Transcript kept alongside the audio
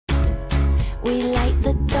We light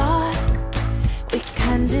the dark. We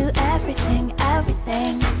can do everything,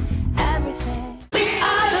 everything, everything. We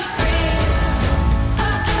are the free.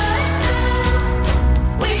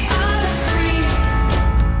 We are the free.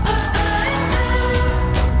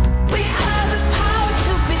 We have the power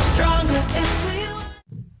to be stronger if we want.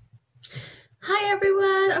 Hi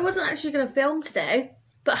everyone, I wasn't actually going to film today,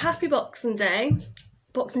 but happy Boxing Day.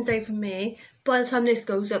 Boxing Day from me. By the time this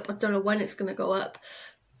goes up, I don't know when it's going to go up.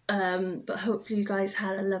 But hopefully you guys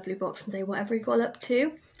had a lovely Boxing Day, whatever you got up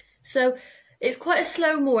to. So it's quite a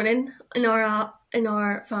slow morning in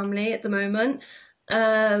our family at the moment.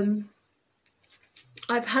 I've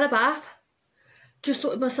had a bath, just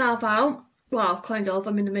sorted myself out. Well, kind of.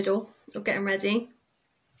 I'm in the middle of getting ready.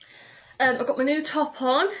 I've got my new top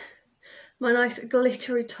on, my nice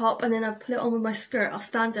glittery top, and then I've put it on with my skirt. I'll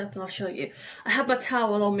stand up and I'll show you. I have my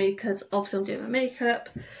towel on me because obviously I'm doing my makeup.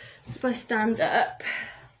 So if I stand up,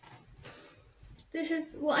 this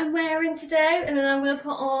is what I'm wearing today, and then I'm going to put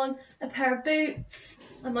on a pair of boots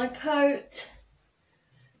and my coat,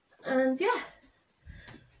 and yeah.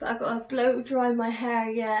 But I've got to blow dry my hair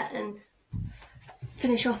yet and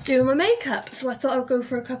finish off doing my makeup. So I thought I'd go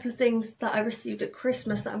for a couple of things that I received at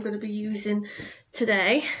Christmas that I'm going to be using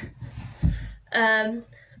today. I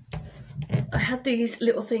had these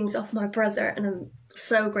little things off my brother, and I'm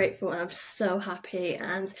so grateful and I'm so happy,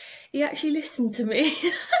 and he actually listened to me.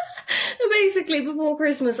 Basically, before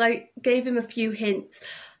Christmas, I gave him a few hints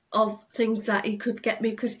of things that he could get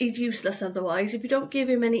me, because he's useless otherwise. If you don't give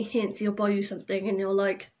him any hints, he'll buy you something and you're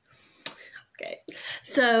like, okay.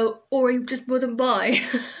 So, or he just wouldn't buy.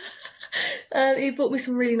 He bought me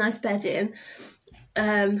some really nice bedding.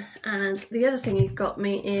 And the other thing he's got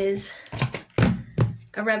me is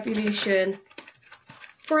a Revolution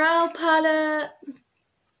brow palette.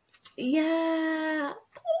 Yeah,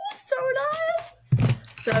 oh, so nice.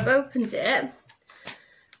 So I've opened it,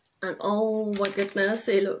 and oh my goodness,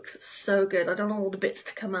 it looks so good. I don't want all the bits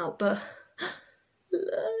to come out, but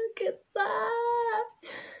look at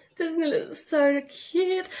that. Doesn't it look so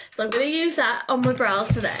cute? So I'm going to use that on my brows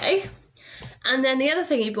today. And then the other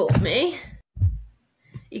thing he bought me,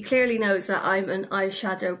 he clearly knows that I'm an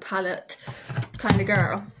eyeshadow palette kind of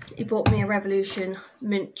girl. He bought me a Revolution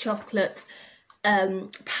mint chocolate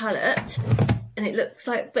palette, and it looks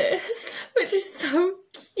like this, which is so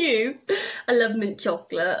cute. I love mint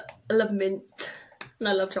chocolate, I love mint, and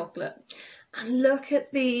I love chocolate. And look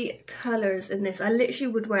at the colours in this. I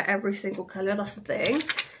literally would wear every single colour, that's the thing.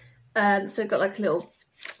 So I've got like a little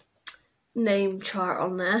name chart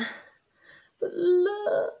on there. But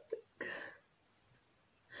look.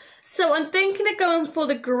 So I'm thinking of going for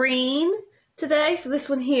the green today, so this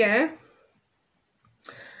one here.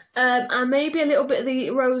 And maybe a little bit of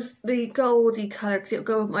the goldy colour, because it'll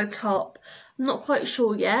go with my top. I'm not quite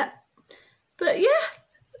sure yet. But yeah,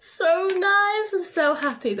 so nice. I'm so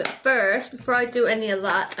happy. But first, before I do any of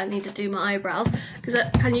that, I need to do my eyebrows.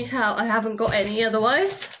 Because can you tell I haven't got any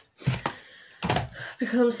otherwise?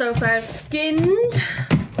 Because I'm so fair skinned.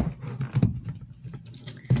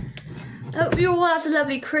 Hope you all had a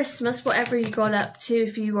lovely Christmas, whatever you got up to,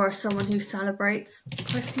 if you are someone who celebrates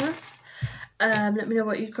Christmas. Let me know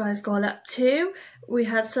what you guys got up to. We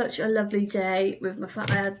had such a lovely day with my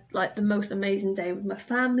family. I had like the most amazing day with my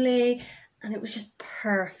family, and it was just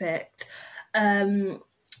perfect.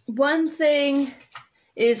 One thing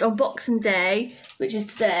is on Boxing Day, which is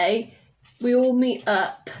today, we all meet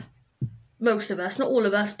up. Most of us, not all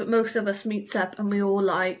of us, but most of us meets up, and we all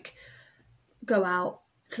like go out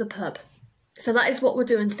to the pub. So that is what we're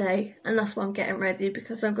doing today, and that's why I'm getting ready,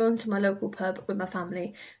 because I'm going to my local pub with my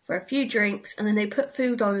family for a few drinks, and then they put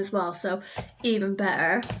food on as well, so even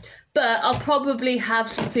better. But I'll probably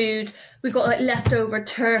have some food. We got like leftover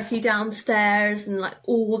turkey downstairs and like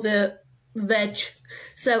all the veg,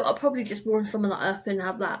 so I'll probably just warm some of that up and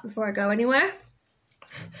have that before I go anywhere,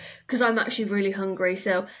 because I'm actually really hungry.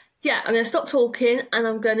 So yeah, I'm going to stop talking and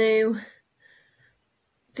I'm going to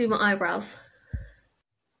do my eyebrows.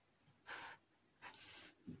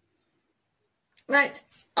 Right,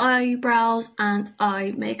 eyebrows and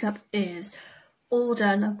eye makeup is all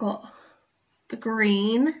done. I've got the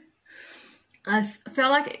green. I feel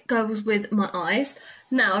like it goes with my eyes.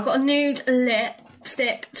 Now, I've got a nude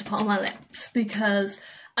lipstick to put on my lips, because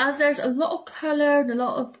as there's a lot of colour and a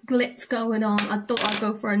lot of glitz going on, I thought I'd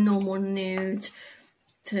go for a normal nude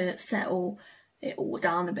to settle it all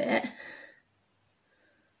down a bit.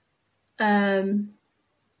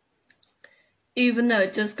 Even though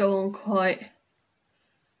it does go on quite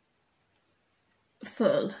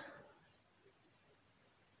full.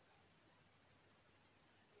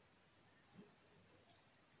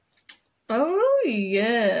 Oh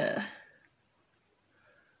yeah.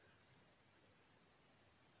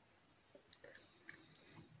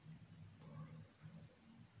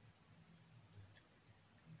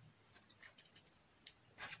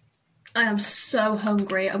 I am so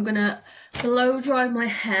hungry. I'm gonna blow dry my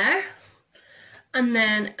hair and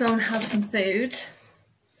then go and have some food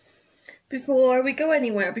before we go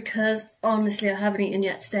anywhere, because honestly I haven't eaten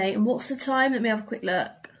yet today. And what's the time? Let me have a quick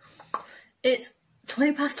look. It's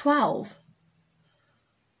 12:20.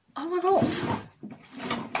 Oh my god.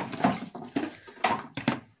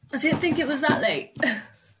 I didn't think it was that late.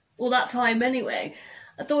 Or that time anyway.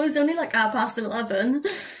 I thought it was only like 11:30.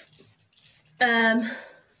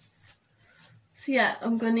 So yeah,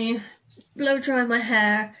 I'm going to blow dry my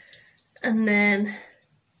hair and then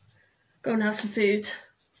go and have some food.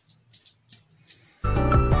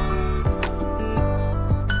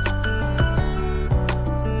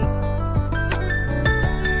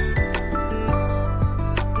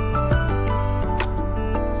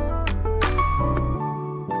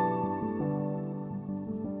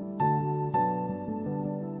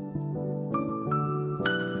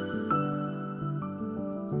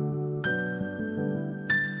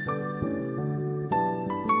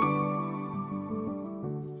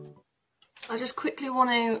 I just quickly want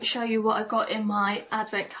to show you what I got in my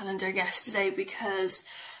advent calendar yesterday, because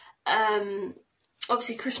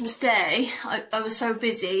obviously Christmas Day I was so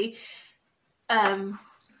busy with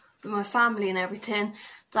my family and everything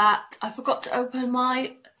that I forgot to open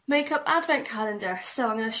my makeup advent calendar. So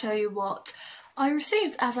I'm going to show you what I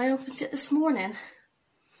received as I opened it this morning.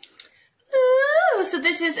 Ooh, so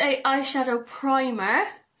this is a eyeshadow primer.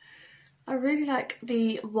 I really like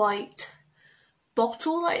the white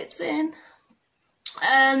bottle that it's in.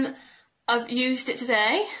 I've used it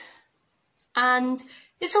today and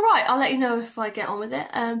it's alright. I'll let you know if I get on with it.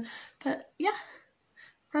 But yeah,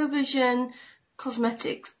 Provision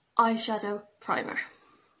Cosmetics eyeshadow primer.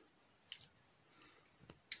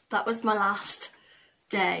 That was my last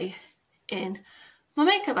day in my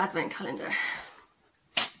makeup advent calendar.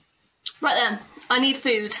 Right then, I need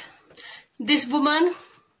food. This woman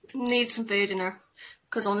needs some food in her,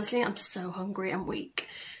 because honestly I'm so hungry and weak.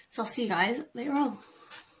 So I'll see you guys later on.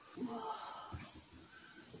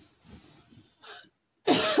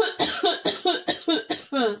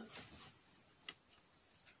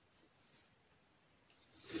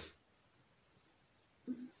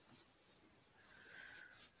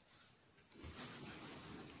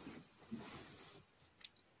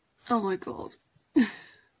 Oh my god.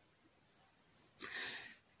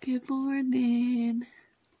 Good morning.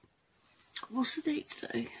 What's the date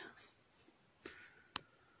today?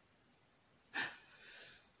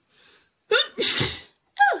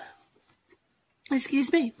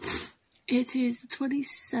 Excuse me. It is the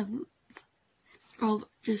 27th of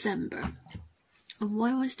December. And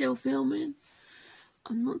why am I still filming?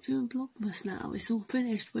 I'm not doing Vlogmas now. It's all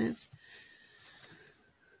finished with.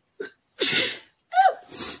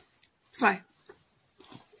 Sorry.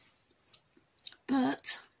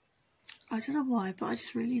 But I don't know why, but I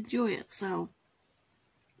just really enjoy it, so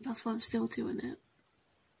that's why I'm still doing it.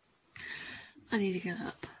 I need to get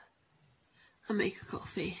up and make a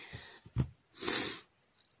coffee.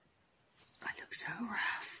 I look so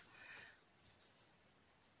rough.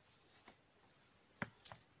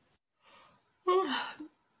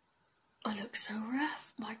 I look so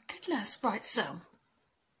rough, my goodness. Right, so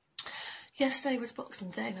yesterday was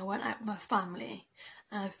Boxing Day and I went out with my family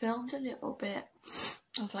and I filmed a little bit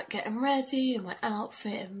of like getting ready and my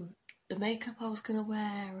outfit and the makeup I was gonna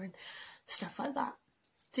wear and stuff like that.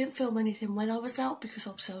 Didn't film anything when I was out because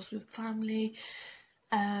obviously I was with family,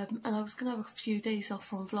 and I was gonna have a few days off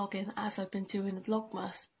from vlogging as I've been doing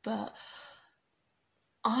Vlogmas, but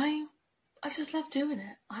I just love doing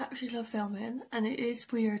it. I actually love filming, and it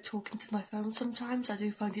is weird talking to my phone sometimes. I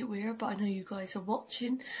do find it weird, but I know you guys are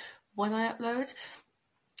watching when I upload.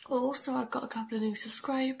 Also, I've got a couple of new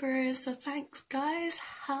subscribers, so thanks guys.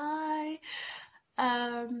 Hi.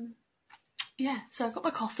 Yeah, so I've got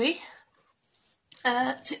my coffee.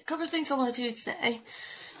 A couple of things I want to do today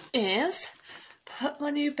is put my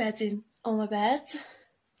new bedding on my bed.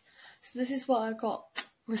 So this is what I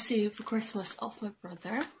received for Christmas off my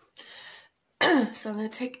brother. So I'm going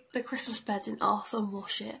to take the Christmas bedding off and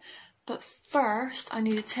wash it. But first I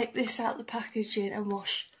need to take this out of the packaging and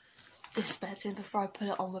wash this bedding before I put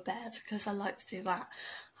it on my bed, because I like to do that.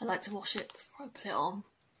 I like to wash it before I put it on.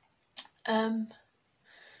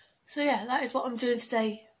 So yeah, that is what I'm doing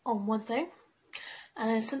today on one thing. And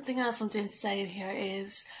then something else I'm doing today in here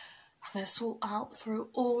is I'm going to sort out through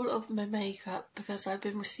all of my makeup, because I've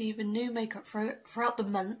been receiving new makeup throughout the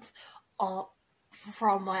month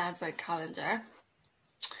from my advent calendar.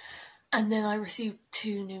 And then I received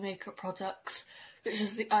 2 new makeup products, which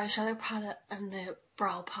is the eyeshadow palette and the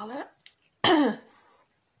brow palette.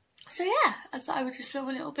 So yeah, I thought I would just film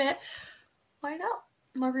a little bit. Why not?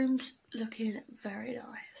 my room's looking very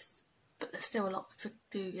nice, but there's still a lot to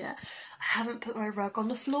do yet. I haven't put my rug on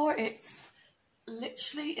the floor. It's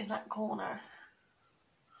literally in that corner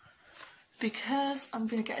because I'm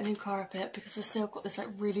gonna get a new carpet because I still got this like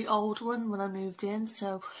really old one when I moved in.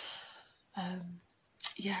 So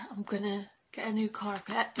yeah, I'm gonna get a new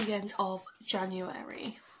carpet at the end of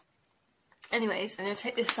January. Anyways, I'm gonna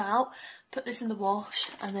take this out, put this in the wash,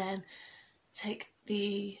 and then take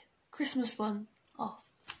the Christmas one off.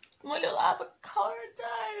 My little avocados.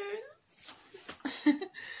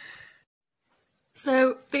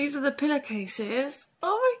 So these are the pillowcases.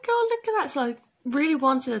 Oh my god, look at that. So I really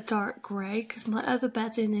wanted a dark grey because my other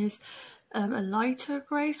bedding is a lighter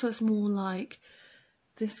grey, so it's more like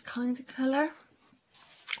this kind of colour.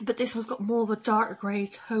 But this one's got more of a dark grey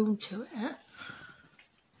tone to it.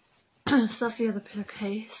 So that's the other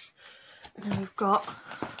pillowcase. And then we've got...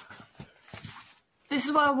 This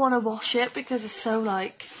is why I want to wash it, because it's so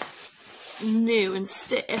like new and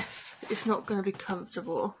stiff. It's not going to be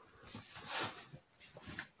comfortable.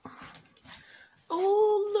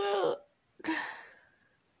 Oh look!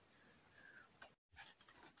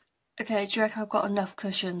 Okay, do you reckon I've got enough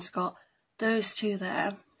cushions? Got those two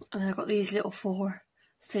there, and then I've got these little 4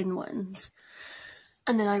 thin ones.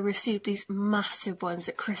 And then I received these massive ones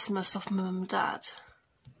at Christmas off my mum and dad.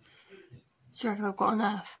 Do you reckon I've got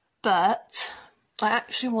enough? But I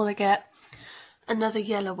actually want to get another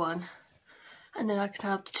yellow one, and then I can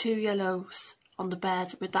have 2 yellows on the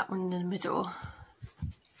bed with that one in the middle.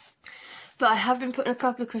 But I have been putting a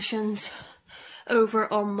couple of cushions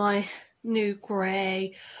over on my new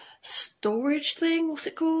grey storage thing. What's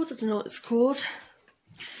it called? I don't know what it's called.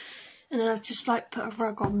 And then I've just like put a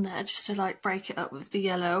rug on there just to like break it up with the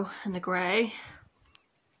yellow and the grey.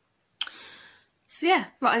 So yeah,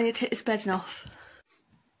 right, I need to take this bedding off.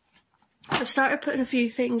 I've started putting a few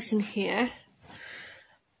things in here.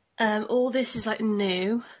 All this is like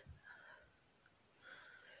new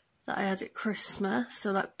that I had at Christmas.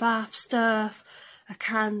 So like bath stuff, a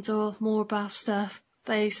candle, more bath stuff,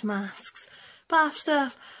 face masks, bath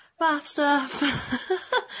stuff, bath stuff.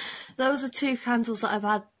 Those are 2 candles that I've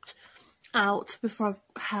had out before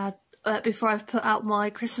I've put out my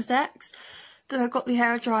Christmas decks. Then I've got the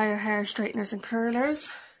hairdryer, hair straighteners and curlers.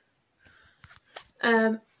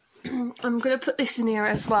 I'm going to put this in here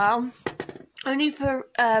as well, only for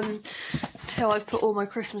till I put all my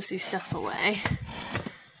Christmassy stuff away.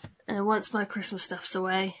 And once my Christmas stuff's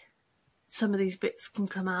away, some of these bits can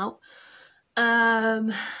come out.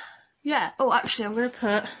 Yeah, oh actually I'm going to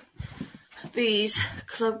put these,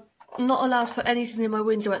 because I'm not allowed to put anything in my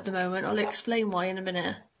window at the moment. I'll explain why in a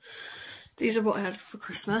minute. These are what I had for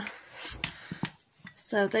Christmas,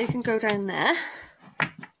 so they can go down there.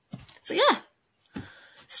 So yeah,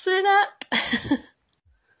 split it up.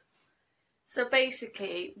 So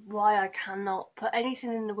basically why I cannot put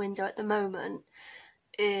anything in the window at the moment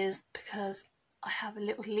is because I have a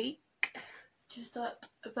little leak just up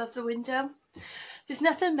above the window. There's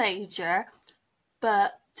nothing major,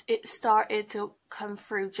 but it started to come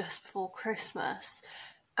through just before Christmas,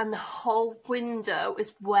 and the whole window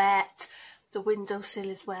is wet. The windowsill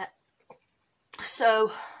is wet.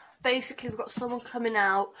 So basically we've got someone coming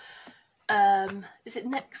out, is it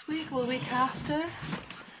next week or the week after?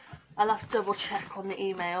 I'll have to double check on the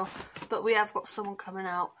email, but we have got someone coming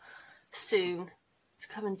out soon to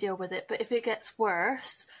come and deal with it. But if it gets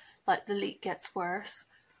worse, like the leak gets worse,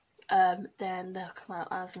 then they'll come out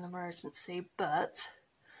as an emergency. But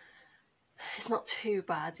it's not too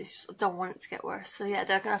bad, it's just I don't want it to get worse. So yeah,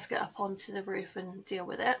 they're going to have to get up onto the roof and deal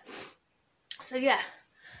with it. So yeah,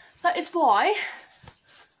 that is why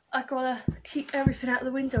I gotta keep everything out of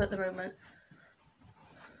the window at the moment.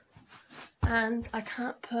 And I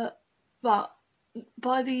can't put, but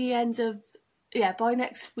by the end of, yeah, by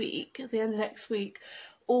next week, at the end of next week,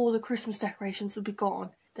 all the Christmas decorations will be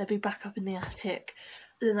gone. They'll be back up in the attic.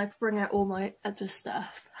 And then I can bring out all my other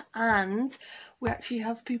stuff. And we actually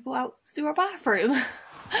have people out to do our bathroom.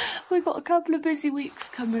 We've got a couple of busy weeks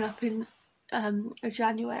coming up in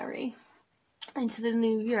January into the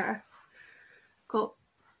new year. Got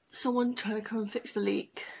someone trying to come and fix the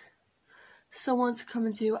leak. Someone to come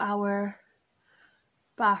and do our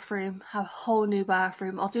bathroom, have a whole new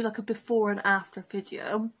bathroom. I'll do like a before and after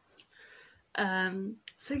video.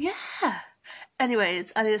 So yeah.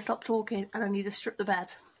 Anyways, I need to stop talking and I need to strip the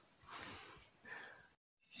bed.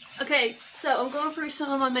 Okay, so I'm going through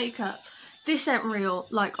some of my makeup. This ain't real.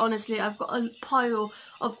 Like, honestly, I've got a pile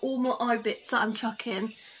of all my eye bits that I'm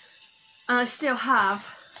chucking. And I still have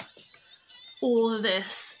all of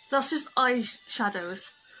this. That's just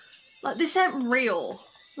eyeshadows. Like, this ain't real.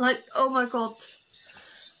 Like, oh my god.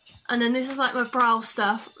 And then this is like my brow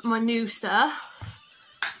stuff, my new stuff.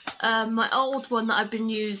 My old one that I've been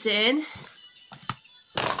using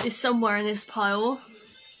is somewhere in this pile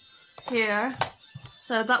here.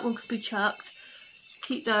 So that one could be chucked.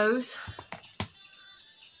 Keep those.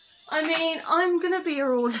 I mean, I'm going to be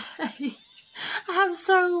here all day. I have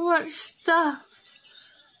so much stuff.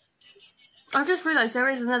 I just realised there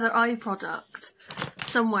is another eye product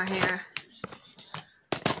somewhere here.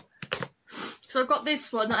 So I've got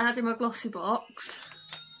this one that I had in my glossy box.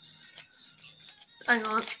 Hang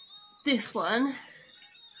on. This one.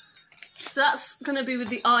 So that's going to be with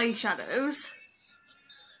the eyeshadows.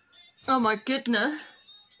 Oh my goodness.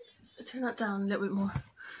 Turn that down a little bit more.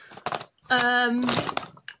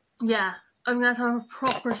 Yeah, I'm going to have to have a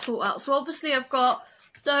proper sort out. So obviously I've got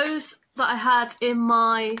those that I had in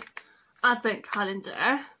my advent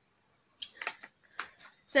calendar.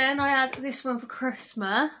 Then I had this one for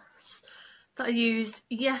Christmas that I used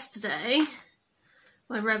yesterday.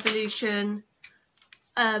 My Revolution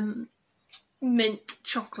mint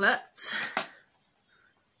chocolate.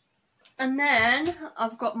 And then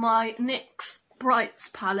I've got my NYX Brights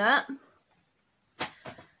palette.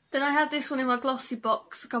 Then I had this one in my glossy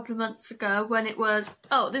box a couple of months ago when it was,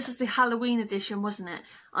 oh, this is the Halloween edition, wasn't it?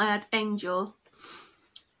 I had Angel,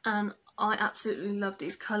 and I absolutely love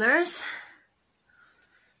these colours.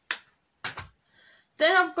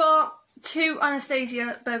 Then I've got two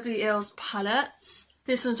Anastasia Beverly Hills palettes.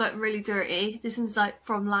 This one's like really dirty. This one's like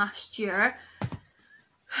from last year.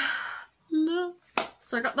 No.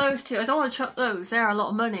 So I got those two. I don't want to chuck those. They're a lot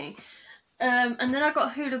of money. And then I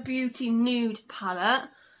got Huda Beauty Nude palette.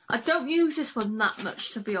 I don't use this one that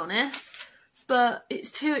much, to be honest, but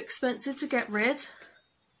it's too expensive to get rid.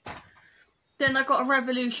 Then I got a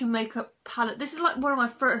Revolution makeup palette. This is like one of my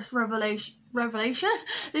first revelation.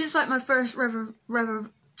 This is like my first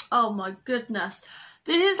oh my goodness.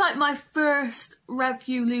 This is like my first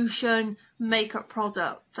Revolution makeup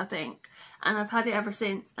product, I think. And I've had it ever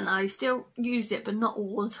since, and I still use it, but not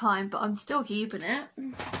all the time, but I'm still keeping it.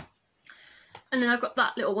 And then I've got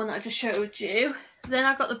that little one that I just showed you. Then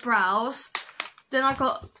I got the brows. Then I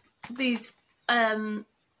got these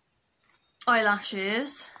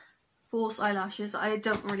eyelashes, false eyelashes that I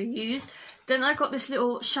don't really use. Then I got this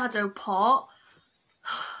little shadow pot.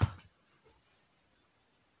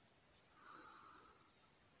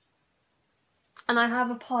 And I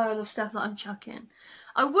have a pile of stuff that I'm chucking.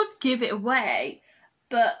 I would give it away,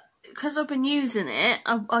 but because I've been using it,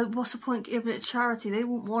 what's the point giving it to charity? They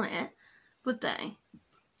wouldn't want it, would they?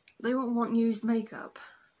 They wouldn't want used makeup.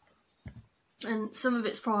 And some of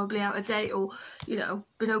it's probably out of date or, you know,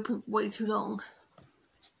 been open way too long.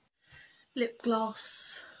 Lip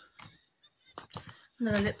gloss.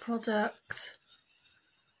 Another lip product.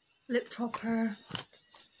 Lip topper.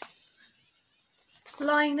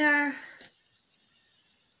 Liner.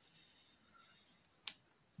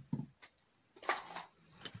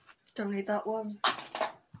 Don't need that one.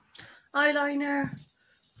 Eyeliner.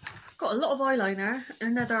 Got a lot of eyeliner,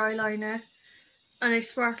 another eyeliner, and a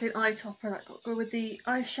sparkling eye topper that got go with the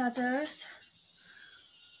eyeshadows.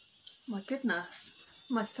 My goodness,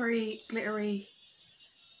 my 3 glittery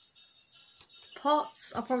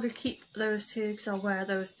pots. I'll probably keep those two because I'll wear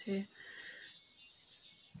those two.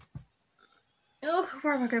 Oh,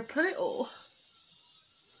 where am I going to put it all?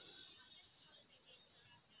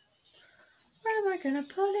 Where am I going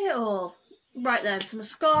to put it all? Right then, some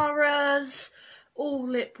mascaras. All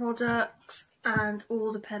lip products and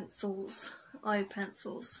all the pencils, eye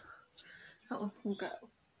pencils. That one will go.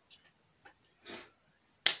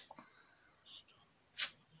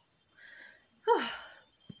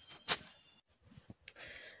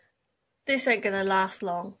 This ain't gonna last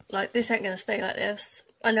long. Like, this ain't gonna stay like this.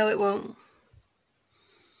 I know it won't.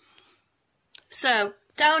 So,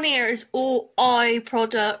 down here is all eye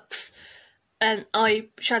products and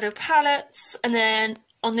eyeshadow palettes, and then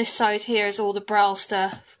on this side here is all the brow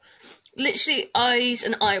stuff. Literally eyes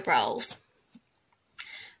and eyebrows.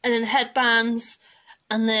 And then headbands.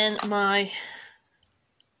 And then my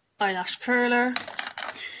eyelash curler.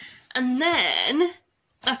 And then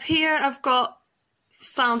up here I've got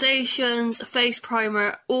foundations, a face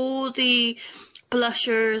primer, all the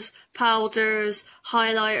blushers, powders,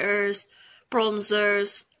 highlighters,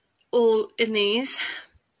 bronzers, all in these.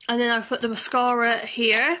 And then I've put the mascara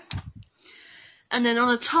here. And then on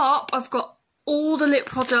the top, I've got all the lip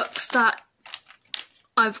products that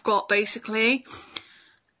I've got, basically.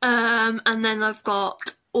 And then I've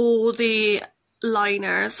got all the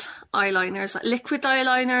liners, eyeliners, like liquid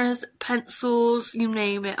eyeliners, pencils, you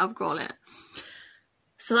name it, I've got it.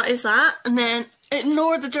 So that is that. And then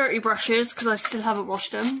ignore the dirty brushes, because I still haven't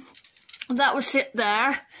washed them. That will sit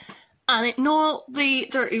there. And ignore the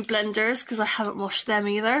dirty blenders because I haven't washed them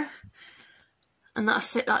either. And that'll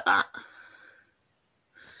sit like that.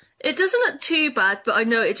 It doesn't look too bad, but I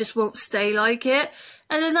know it just won't stay like it.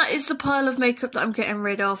 And then that is the pile of makeup that I'm getting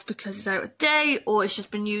rid of because it's out of date, or it's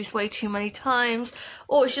just been used way too many times,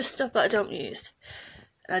 or it's just stuff that I don't use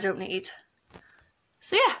and I don't need.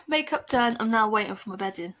 So yeah, makeup done. I'm now waiting for my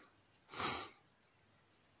bedding.